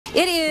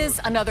It is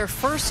another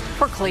first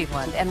for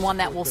Cleveland, and one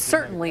that will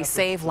certainly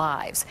save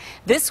lives.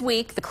 This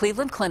week, the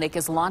Cleveland Clinic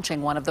is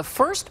launching one of the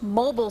first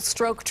mobile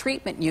stroke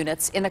treatment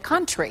units in the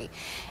country.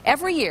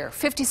 Every year,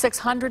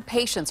 5,600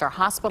 patients are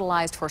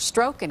hospitalized for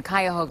stroke in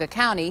Cuyahoga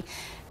County.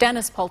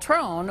 Dennis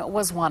Paltrown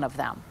was one of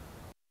them.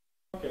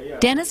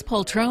 Dennis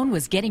Paltrown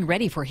was getting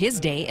ready for his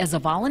day as a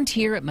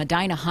volunteer at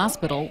Medina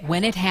Hospital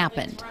when it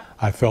happened.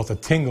 I felt a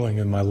tingling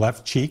in my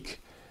left cheek,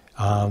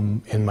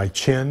 in my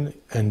chin,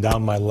 and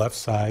down my left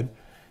side.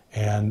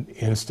 And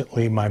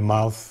instantly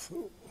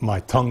my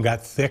tongue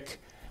got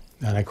thick,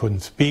 and I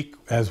couldn't speak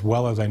as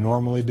well as I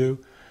normally do.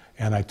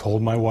 And I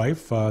told my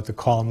wife to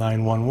call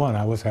 911.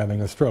 I was having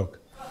a stroke.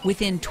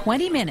 Within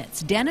 20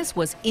 minutes, Dennis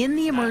was in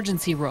the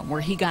emergency room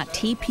where he got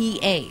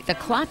TPA, the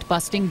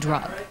clot-busting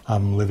drug.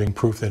 I'm living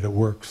proof that it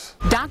works.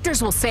 Doctors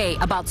will say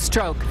about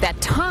stroke that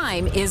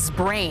time is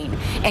brain,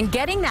 and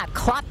getting that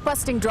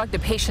clot-busting drug to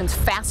patients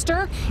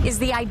faster is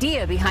the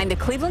idea behind the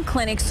Cleveland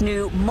Clinic's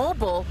new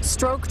mobile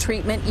stroke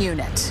treatment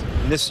unit.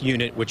 This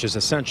unit, which is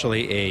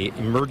essentially an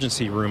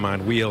emergency room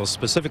on wheels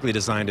specifically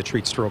designed to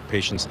treat stroke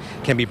patients,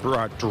 can be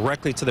brought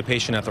directly to the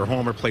patient at their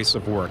home or place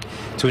of work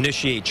to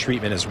initiate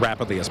treatment as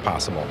rapidly as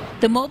possible.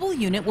 The mobile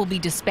unit will be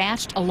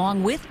dispatched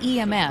along with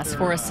EMS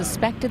for a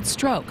suspected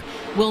stroke.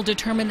 Will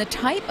determine the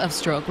type of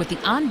stroke with the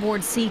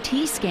onboard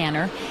CT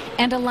scanner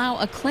and allow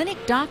a clinic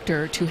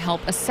doctor to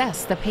help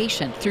assess the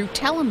patient through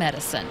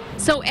telemedicine.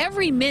 So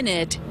every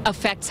minute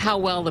affects how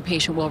well the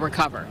patient will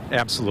recover.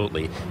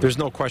 Absolutely. There's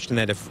no question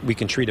that if we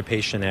can treat a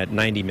patient at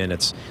 90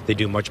 minutes, they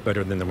do much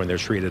better than when they're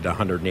treated at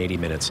 180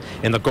 minutes.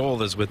 And the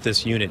goal is with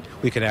this unit,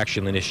 we could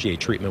actually initiate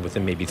treatment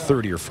within maybe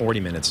 30 or 40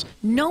 minutes.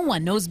 No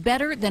one knows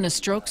better than a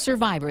stroke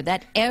survivor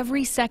that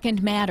every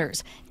second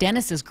matters.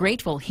 Dennis is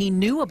grateful he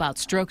knew about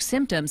stroke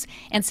symptoms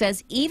and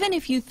says even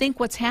if you think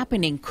what's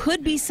happening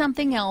could be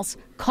something else,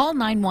 call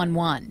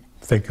 911.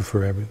 Thank you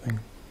for everything,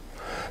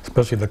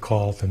 especially the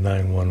call to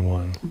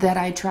 911. That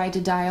I tried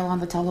to dial on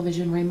the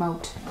television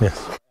remote.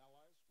 Yes.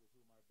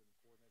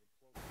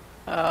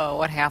 Oh,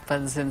 what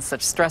happens in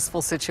such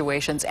stressful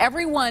situations?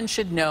 Everyone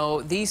should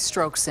know these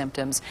stroke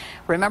symptoms.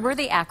 Remember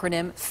the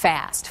acronym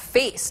FAST.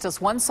 Face,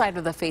 does one side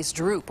of the face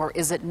droop or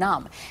is it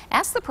numb?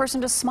 Ask the person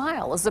to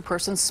smile. Is the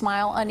person's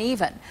smile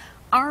uneven?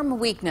 Arm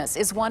weakness,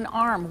 is one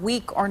arm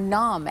weak or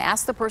numb?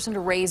 Ask the person to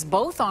raise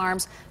both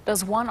arms.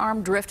 Does one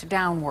arm drift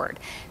downward?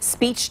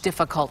 Speech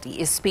difficulty,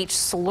 is speech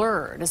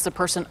slurred? Is the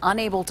person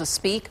unable to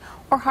speak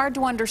or hard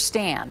to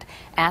understand?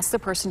 Ask the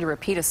person to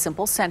repeat a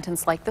simple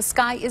sentence like the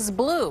sky is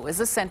blue. Is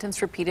the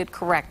sentence repeated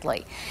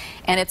correctly?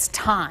 And it's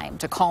time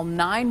to call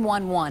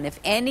 911 if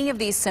any of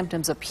these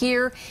symptoms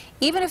appear.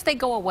 Even if they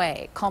go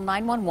away, call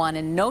 911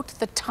 and note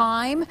the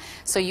time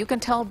so you can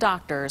tell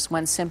doctors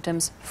when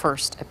symptoms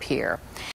first appear.